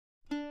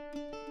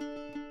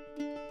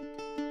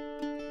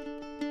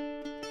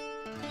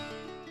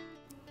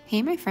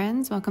Hey my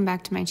friends, welcome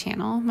back to my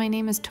channel. My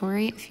name is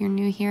Tori if you're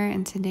new here,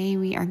 and today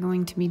we are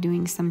going to be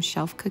doing some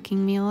shelf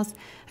cooking meals.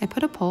 I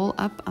put a poll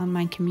up on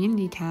my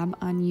community tab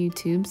on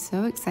YouTube.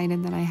 So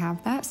excited that I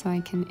have that so I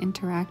can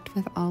interact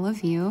with all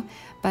of you.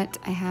 But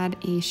I had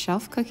a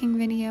shelf cooking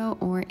video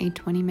or a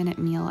 20-minute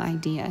meal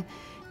idea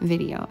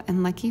video,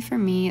 and lucky for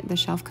me, the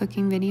shelf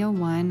cooking video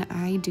won.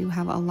 I do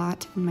have a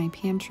lot in my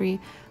pantry,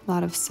 a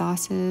lot of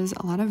sauces,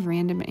 a lot of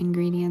random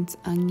ingredients,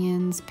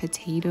 onions,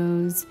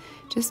 potatoes,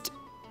 just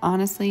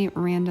honestly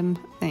random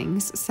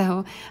things.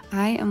 So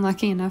I am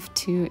lucky enough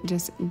to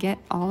just get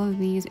all of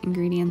these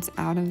ingredients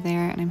out of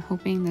there, and I'm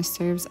hoping this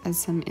serves as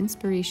some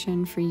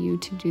inspiration for you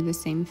to do the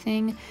same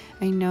thing.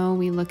 I know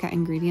we look at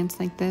ingredients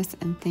like this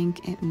and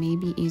think it may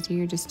be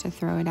easier just to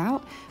throw it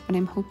out, but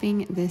I'm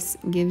hoping this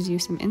gives you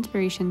some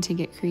inspiration to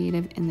get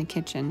creative in the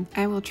kitchen.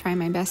 I will try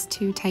my best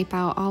to type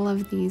out all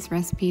of these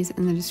recipes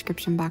in the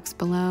description box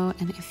below,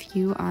 and if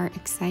you are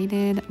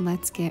excited,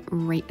 let's get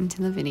right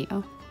into the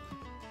video.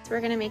 We're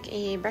gonna make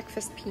a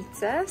breakfast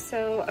pizza.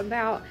 So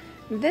about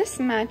this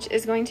much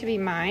is going to be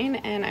mine,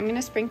 and I'm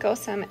gonna sprinkle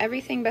some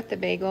everything but the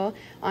bagel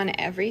on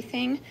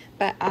everything,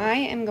 but I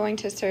am going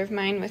to serve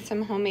mine with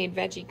some homemade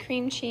veggie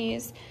cream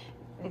cheese.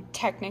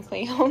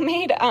 Technically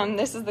homemade.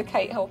 This is the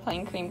Kite Hill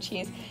plain cream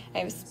cheese. I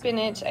have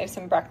spinach, I have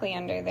some broccoli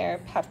under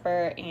there,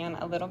 pepper, and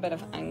a little bit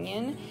of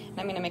onion. And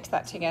I'm gonna mix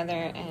that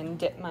together and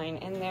dip mine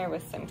in there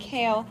with some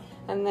kale.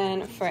 And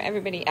then for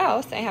everybody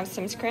else, I have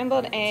some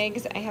scrambled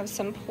eggs, I have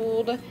some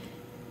pulled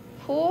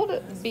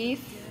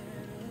beef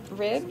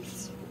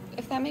ribs,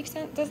 if that makes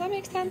sense. Does that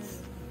make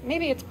sense?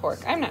 Maybe it's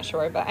pork, I'm not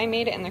sure, but I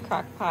made it in the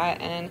crock pot,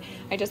 and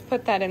I just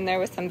put that in there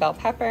with some bell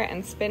pepper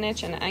and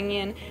spinach and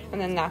onion, and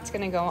then that's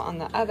gonna go on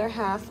the other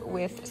half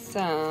with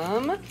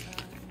some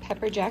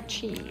pepper jack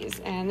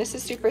cheese. And this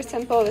is super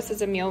simple. This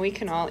is a meal we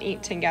can all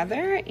eat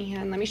together,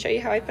 and let me show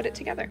you how I put it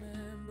together.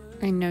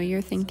 I know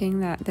you're thinking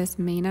that this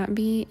may not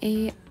be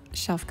a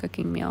shelf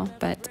cooking meal,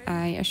 but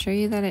I assure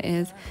you that it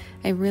is.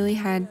 I really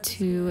had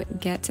to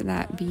get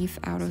that beef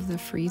out of the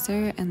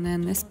freezer, and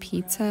then this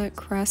pizza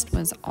crust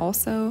was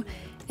also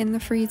in the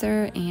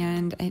freezer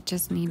and it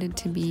just needed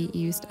to be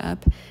used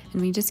up,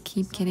 and we just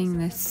keep getting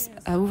this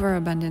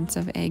overabundance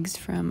of eggs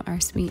from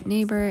our sweet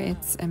neighbor.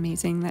 It's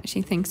amazing that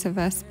she thinks of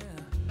us.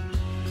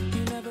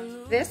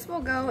 This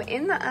will go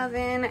in the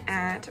oven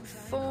at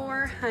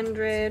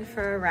 400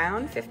 for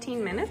around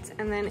 15 minutes,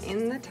 and then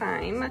in the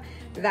time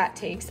that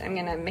takes, I'm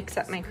gonna mix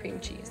up my cream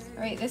cheese.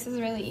 All right, this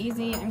is really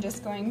easy. I'm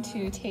just going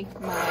to take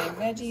my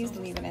veggies,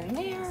 leave it in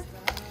there.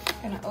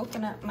 I'm gonna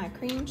open up my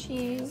cream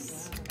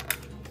cheese.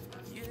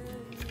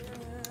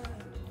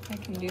 I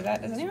can do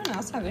that. Does anyone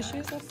else have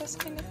issues with this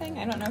kind of thing?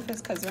 I don't know if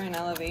it's because we're in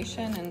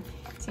elevation and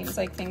it seems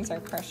like things are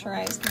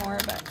pressurized more,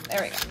 but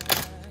there we go.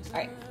 All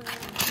right.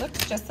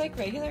 Looks just like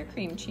regular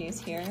cream cheese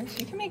here.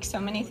 You can make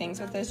so many things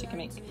with this. You can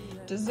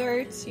make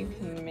desserts, you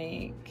can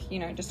make, you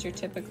know, just your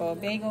typical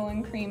bagel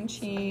and cream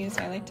cheese.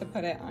 I like to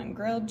put it on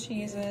grilled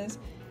cheeses,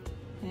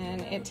 and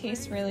it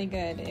tastes really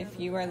good. If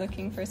you are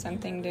looking for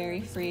something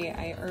dairy-free,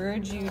 I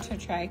urge you to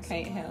try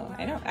Kite Hill.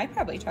 I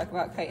probably talk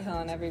about Kite Hill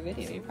in every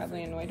video. You're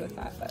probably annoyed with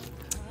that, but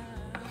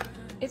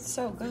it's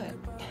so good.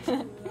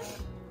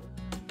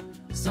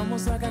 It's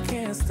almost like I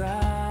can't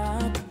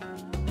stop.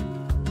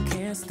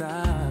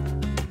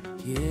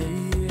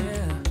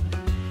 Yeah.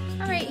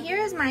 All right, here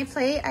is my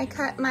plate. I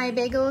cut my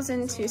bagels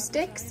into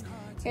sticks.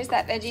 Here's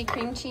that veggie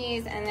cream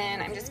cheese, and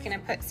then I'm just gonna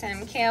put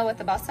some kale with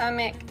the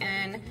balsamic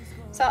and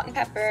salt and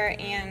pepper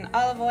and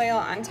olive oil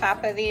on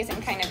top of these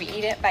and kind of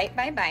eat it bite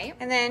by bite.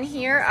 And then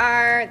here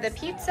are the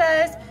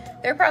pizzas.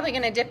 They're probably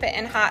gonna dip it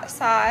in hot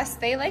sauce.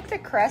 They like the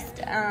crust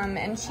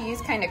and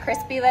cheese kind of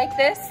crispy like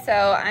this,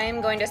 so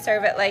I'm going to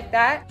serve it like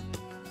that.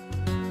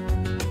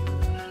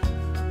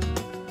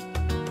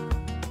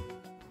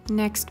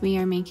 Next, we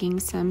are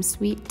making some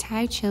sweet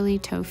Thai chili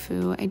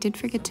tofu. I did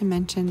forget to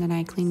mention that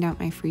I cleaned out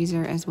my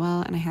freezer as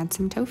well, and I had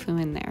some tofu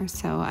in there.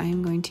 So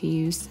I'm going to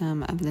use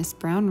some of this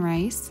brown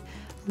rice,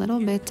 a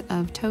little bit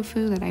of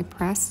tofu that I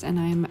pressed and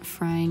I'm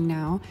frying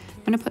now.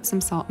 I'm gonna put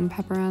some salt and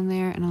pepper on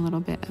there and a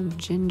little bit of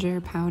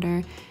ginger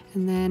powder,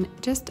 and then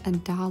just a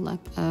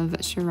dollop of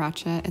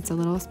Sriracha. It's a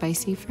little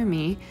spicy for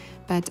me,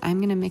 but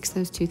I'm gonna mix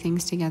those two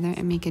things together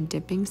and make a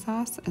dipping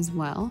sauce as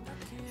well.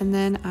 And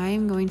then I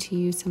am going to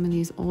use some of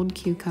these old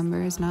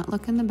cucumbers, not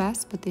looking the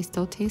best, but they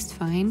still taste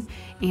fine,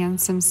 and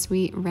some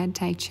sweet red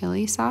Thai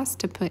chili sauce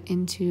to put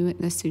into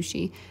the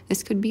sushi.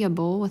 This could be a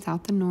bowl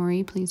without the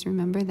nori, please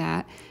remember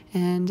that.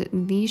 And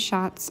these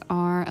shots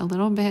are a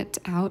little bit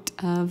out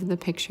of the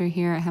picture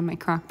here. I have my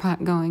crock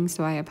pot going,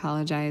 so I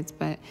apologize,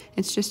 but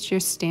it's just your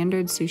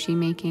standard sushi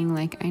making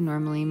like I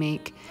normally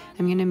make.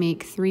 I'm gonna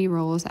make 3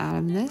 rolls out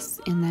of this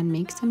and then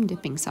make some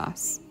dipping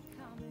sauce.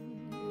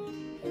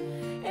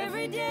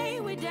 Every day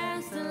we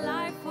danced and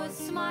life was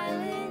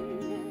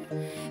smiling.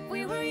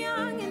 We were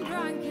young and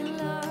drunk in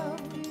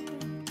love.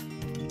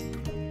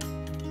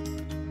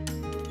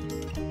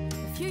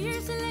 A few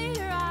years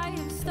later I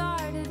have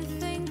started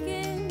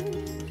thinking,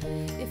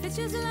 if it's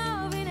just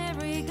love in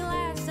every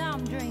glass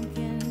I'm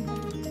drinking,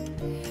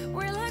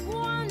 we're like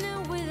one,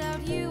 and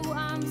without you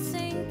I'm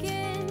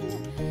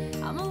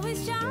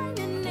is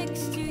shining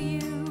next to you.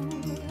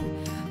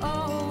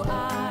 Oh,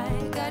 I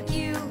got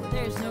you,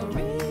 there's no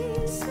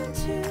reason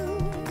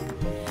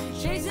to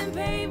chasing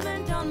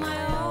pavement on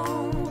my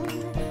own,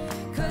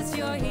 'cause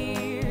you're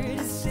here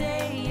to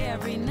stay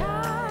every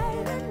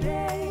night and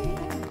day.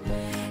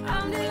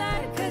 I'm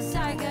delighted 'cause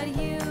I got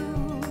you.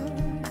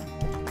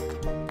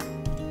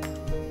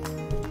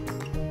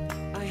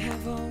 I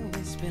have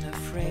always been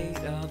afraid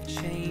of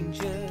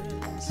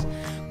changes,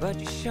 but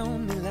you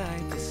shown me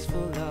life is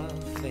full of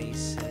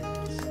faces.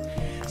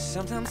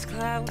 Sometimes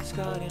clouds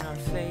got in our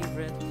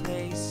favorite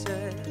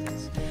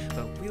places,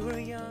 but we were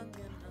young.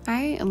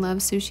 I love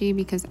sushi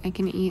because I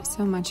can eat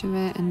so much of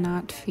it and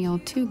not feel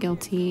too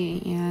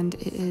guilty, and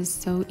it is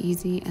so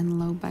easy and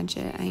low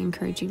budget. I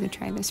encourage you to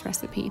try this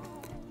recipe.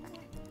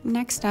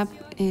 Next up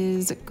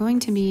is going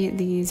to be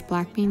these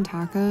black bean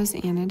tacos,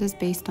 and it is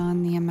based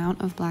on the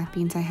amount of black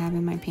beans I have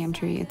in my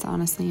pantry. It's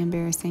honestly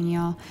embarrassing,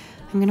 y'all.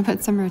 I'm gonna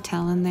put some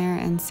Rotel in there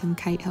and some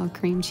Kite Hill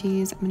cream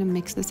cheese. I'm gonna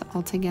mix this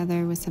all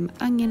together with some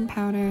onion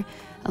powder,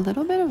 a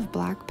little bit of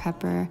black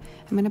pepper.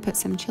 I'm gonna put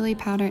some chili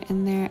powder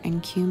in there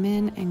and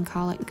cumin and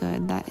call it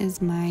good. That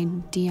is my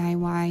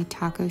DIY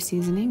taco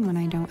seasoning when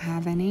I don't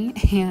have any.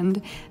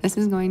 And this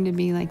is going to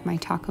be like my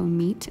taco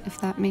meat,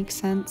 if that makes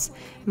sense.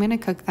 I'm gonna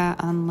cook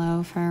that on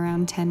low for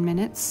around 10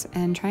 minutes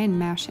and try and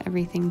mash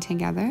everything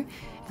together.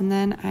 And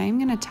then I'm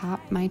gonna top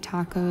my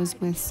tacos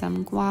with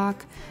some guac,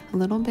 a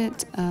little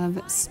bit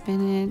of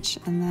spinach,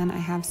 and then I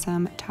have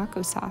some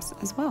taco sauce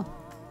as well.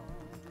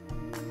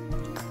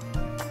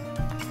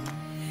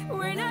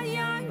 We're not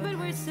young, but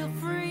we're still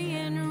free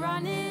and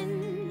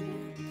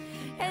running,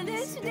 and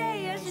this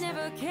day has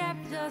never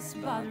kept us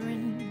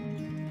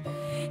bothering.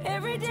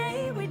 Every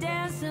day we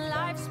dance and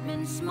life's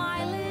been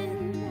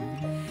smiling.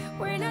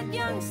 We're not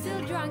young,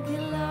 still drunk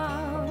in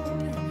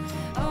love.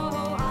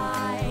 Oh,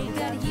 I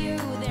got you,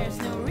 there's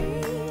no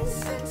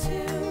reason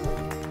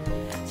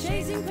to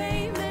chasing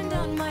pavement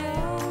on my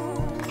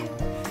own,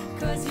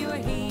 'cause you're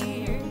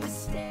here to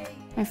stay.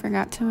 I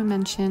forgot to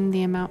mention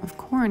the amount of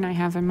corn I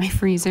have in my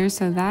freezer,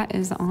 so that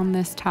is on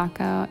this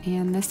taco,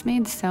 and this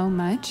made so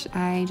much.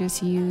 I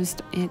just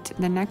used it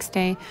the next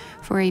day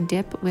for a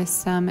dip with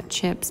some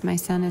chips. My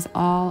son is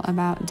all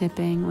about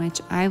dipping,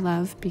 which I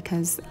love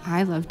because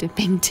I love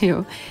dipping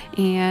too.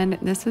 And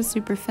this was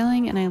super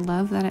filling, and I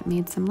love that it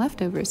made some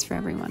leftovers for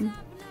everyone.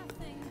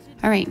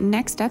 All right,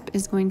 next up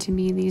is going to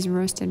be these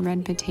roasted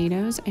red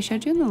potatoes. I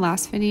showed you in the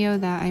last video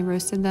that I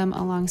roasted them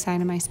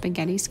alongside of my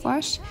spaghetti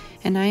squash,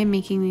 and I am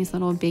making these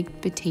little baked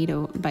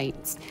potato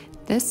bites.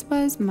 This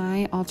was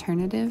my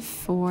alternative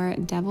for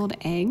deviled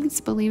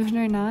eggs, believe it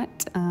or not,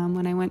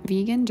 when I went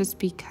vegan, just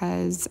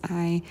because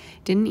I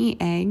didn't eat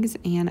eggs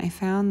and I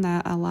found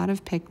that a lot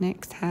of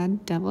picnics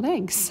had deviled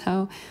eggs.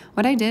 So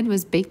what I did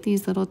was bake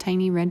these little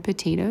tiny red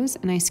potatoes,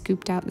 and I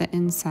scooped out the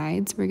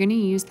insides. We're gonna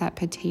use that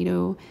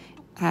potato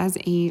as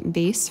a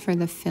base for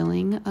the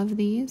filling of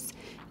these.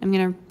 I'm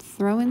gonna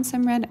throw in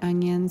some red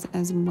onions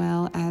as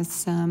well as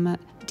some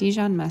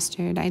Dijon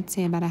mustard. I'd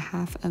say about a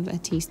half of a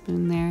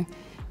teaspoon there.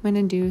 I'm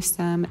gonna do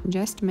some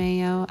just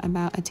mayo,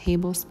 about a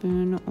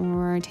tablespoon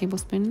or a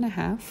tablespoon and a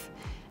half.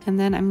 And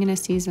then I'm gonna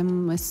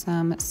season with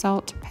some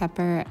salt,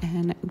 pepper,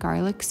 and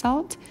garlic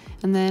salt.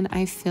 And then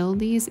I fill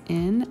these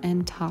in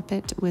and top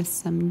it with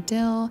some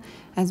dill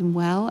as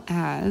well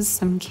as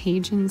some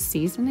Cajun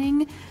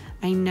seasoning.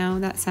 I know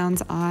that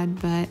sounds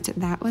odd, but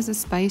that was a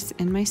spice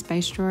in my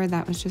spice drawer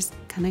that was just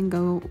gonna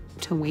go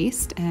to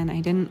waste, and I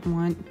didn't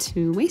want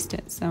to waste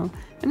it. So I'm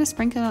gonna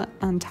sprinkle it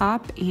on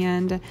top,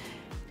 and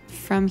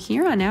from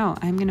here on out,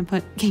 I'm gonna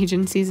put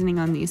Cajun seasoning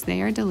on these.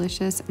 They are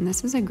delicious, and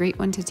this is a great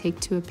one to take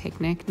to a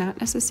picnic,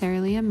 not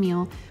necessarily a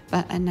meal,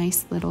 but a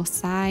nice little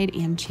side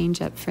and change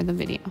up for the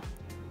video.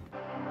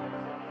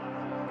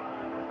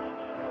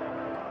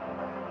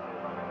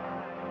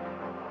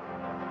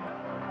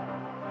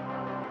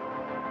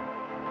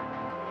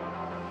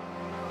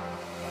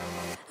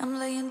 I'm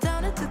laying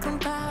down it to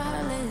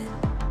compile it.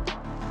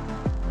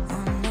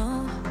 Oh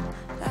no,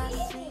 I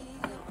see you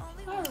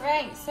only. All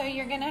right, so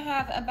you're gonna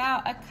have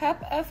about a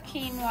cup of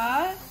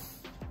quinoa.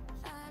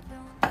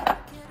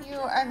 You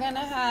are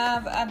gonna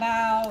have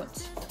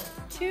about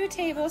 2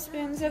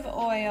 tablespoons of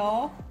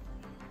oil.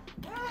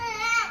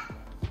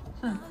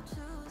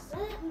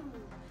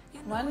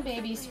 1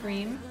 baby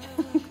scream.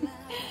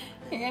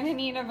 You're gonna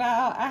need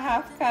about a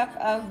half cup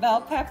of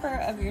bell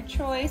pepper of your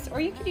choice, or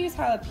you could use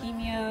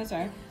jalapenos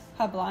or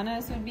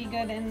poblanos would be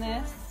good in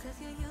this.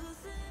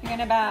 You're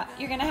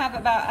gonna have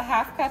about a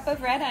half cup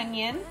of red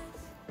onion.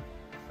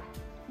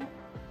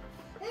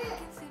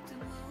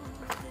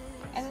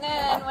 And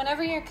then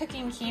whenever you're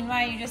cooking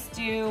quinoa, you just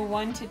do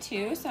 1 to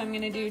 2. So I'm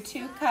gonna do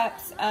 2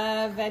 cups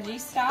of veggie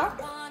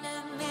stock.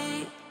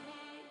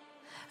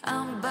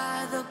 I'm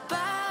by the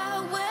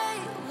byway,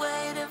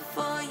 waiting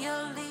for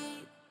your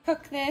lead.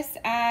 Cook this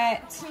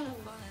at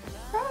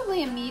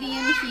probably a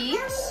medium heat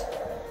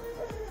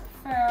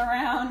for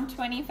around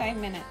 25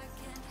 minutes.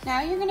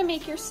 Now you're gonna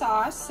make your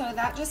sauce. So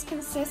that just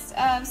consists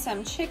of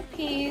some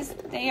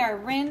chickpeas. They are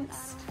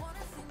rinsed.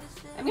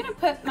 I'm gonna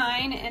put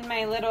mine in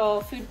my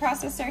little food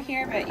processor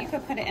here, but you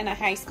could put it in a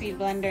high-speed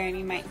blender and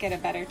you might get a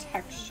better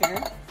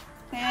texture.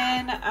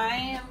 Then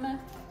I am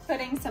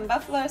putting some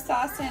buffalo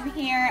sauce in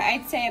here.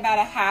 I'd say about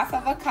a half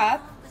of a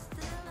cup.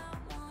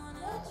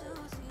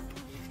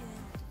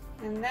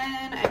 And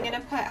then I'm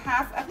gonna put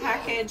half a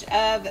package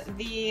of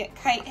the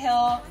Kite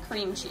Hill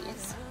cream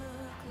cheese.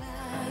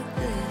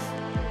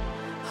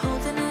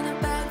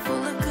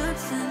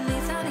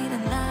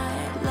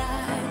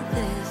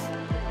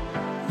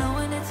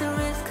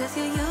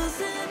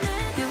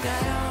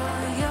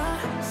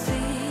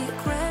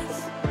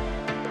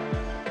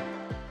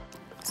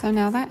 So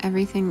now that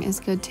everything is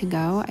good to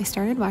go, I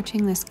started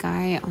watching this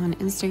guy on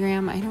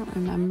Instagram. I don't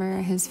remember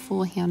his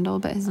full handle,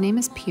 but his name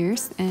is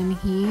Pierce, and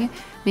he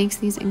makes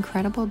these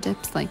incredible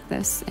dips like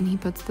this, and he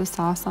puts the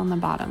sauce on the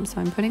bottom. So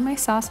I'm putting my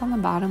sauce on the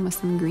bottom with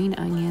some green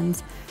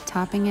onions,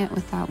 topping it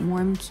with that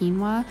warm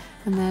quinoa,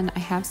 and then I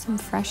have some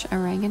fresh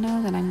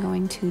oregano that I'm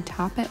going to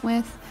top it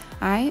with.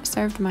 I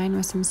served mine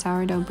with some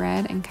sourdough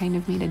bread and kind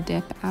of made a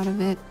dip out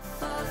of it.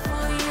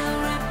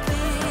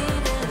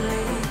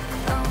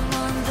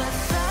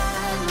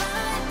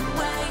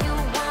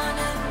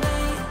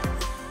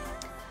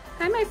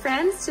 Hi my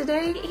friends,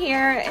 today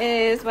here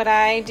is what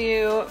I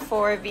do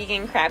for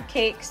vegan crab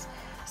cakes.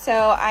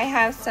 So I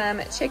have some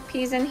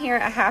chickpeas in here,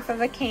 a half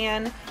of a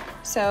can.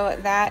 So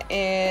that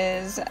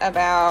is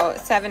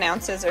about 7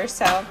 ounces or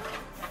so.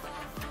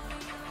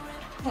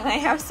 And I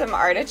have some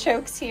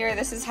artichokes here.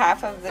 This is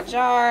half of the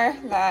jar.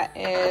 That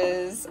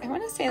is, I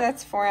want to say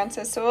that's 4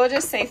 ounces. So we'll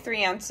just say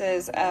 3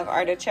 ounces of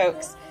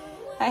artichokes.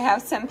 I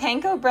have some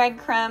panko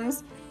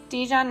breadcrumbs,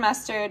 Dijon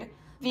mustard,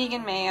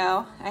 vegan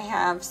mayo. I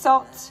have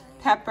salt,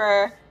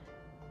 pepper,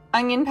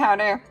 onion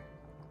powder,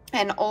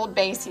 and Old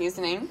Bay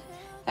seasoning.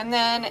 And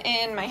then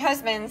in my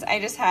husband's, I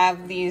just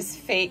have these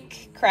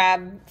fake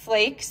crab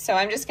flakes. So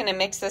I'm just gonna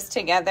mix this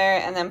together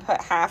and then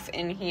put half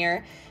in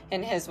here,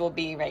 and his will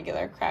be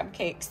regular crab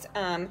cakes.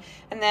 And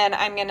then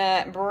I'm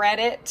gonna bread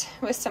it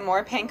with some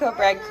more panko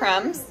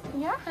breadcrumbs.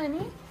 Yeah,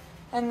 honey.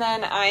 And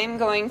then I'm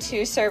going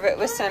to serve it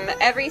with some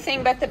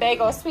everything but the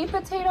bagel sweet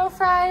potato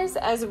fries,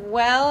 as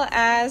well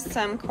as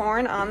some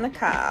corn on the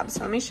cob.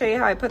 So let me show you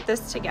how I put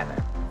this together.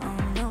 Oh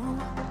no,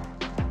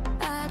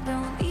 I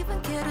don't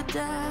even care to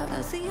die.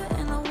 I'll see you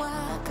in a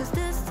while, 'cause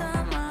this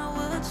time I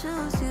will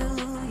choose you,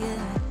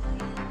 yeah.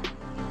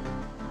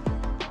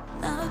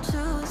 I'll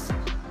choose.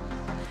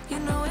 You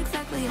know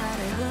exactly how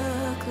they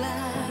look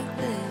like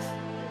this.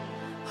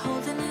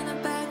 Holding in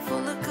a bag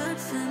full of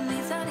goods and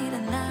needs. I need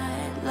a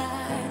night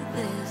like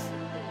this.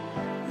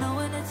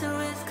 Knowing it's a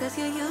risk, 'cause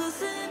you're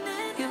using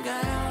it. You've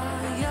got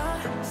all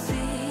your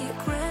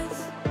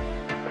secrets.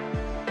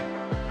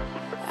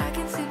 I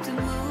can seem to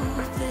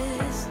move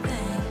this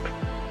thing.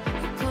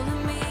 You're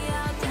pulling me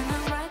out and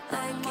I'm right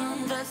back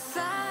on the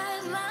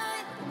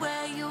sideline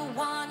where you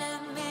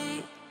wanted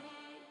me.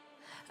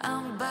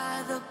 I'm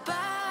by the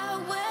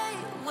byway,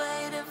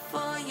 waiting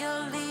for your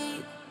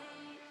lead.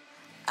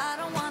 I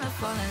don't wanna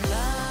fall in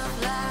love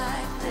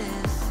like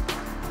this,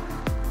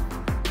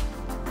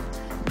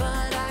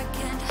 but I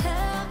can't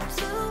help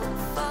to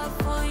fall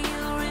for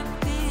you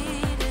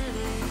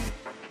repeatedly.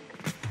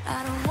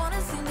 I don't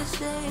wanna seem to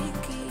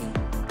shaky.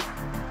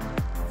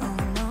 Oh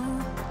no,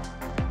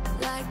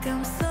 like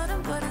I'm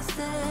sudden but I'm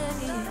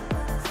steady.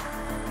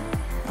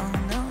 Oh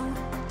no,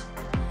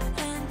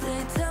 and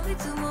they tell me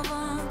to move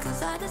on,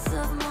 'cause I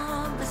deserve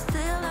more, but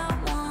still I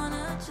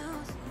wanna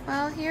choose.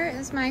 Well, here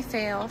is my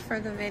fail for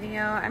the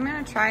video. I'm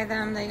gonna try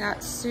them. They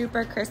got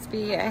super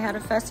crispy. I had a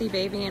fussy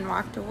baby and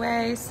walked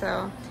away,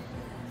 so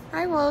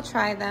I will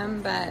try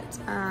them, but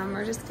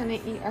we're just gonna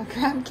eat our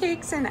crab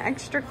cakes and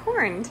extra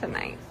corn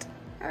tonight.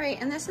 All right,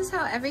 and this is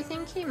how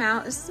everything came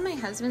out. This is my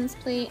husband's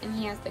plate, and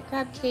he has the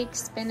crab cake,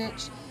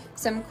 spinach,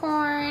 some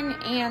corn,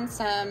 and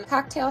some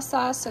cocktail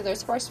sauce. So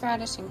there's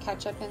horseradish and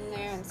ketchup in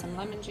there, and some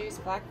lemon juice,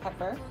 black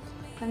pepper.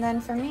 And then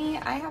for me,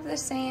 I have the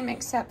same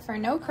except for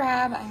no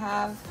crab. I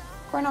have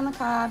corn on the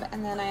cob,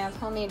 and then I have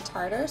homemade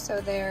tartar.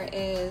 So there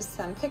is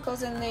some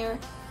pickles in there,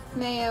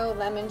 mayo,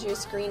 lemon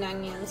juice, green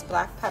onions,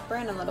 black pepper,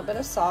 and a little bit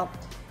of salt.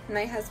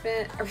 My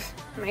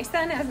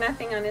son has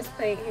nothing on his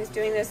plate. He's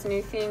doing this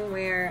new thing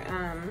where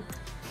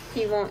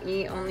he won't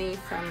eat only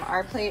from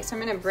our plate. So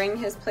I'm gonna bring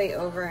his plate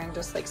over and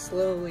just like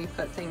slowly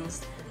put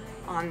things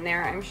on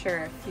there. I'm sure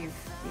if you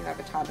have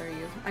a toddler,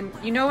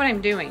 you know what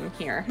I'm doing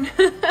here.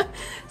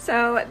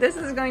 So this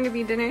is going to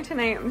be dinner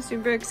tonight. I'm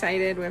super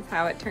excited with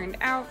how it turned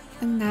out.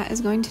 And that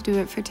is going to do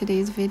it for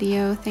today's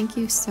video. Thank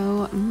you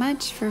so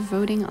much for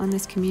voting on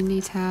this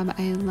community tab.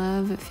 I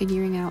love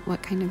figuring out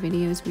what kind of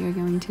videos we are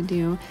going to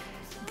do.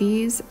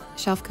 These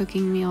shelf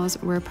cooking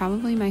meals were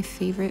probably my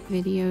favorite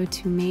video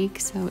to make,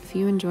 so if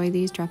you enjoy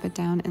these, drop it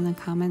down in the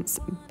comments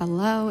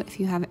below. If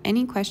you have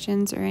any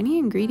questions or any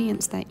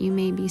ingredients that you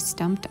may be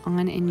stumped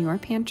on in your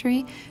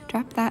pantry,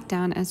 drop that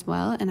down as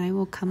well, and I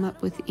will come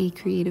up with a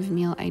creative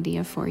meal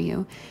idea for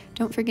you.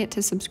 Don't forget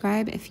to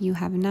subscribe if you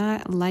have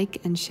not, like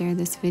and share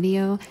this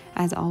video.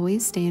 As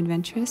always, stay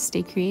adventurous,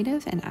 stay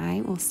creative, and I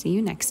will see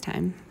you next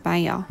time. Bye,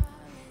 y'all.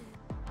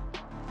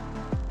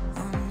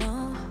 Oh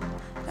no,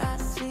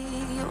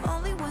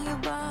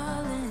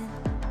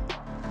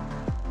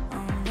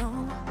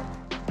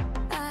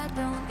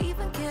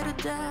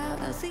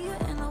 doubt. I see you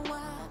in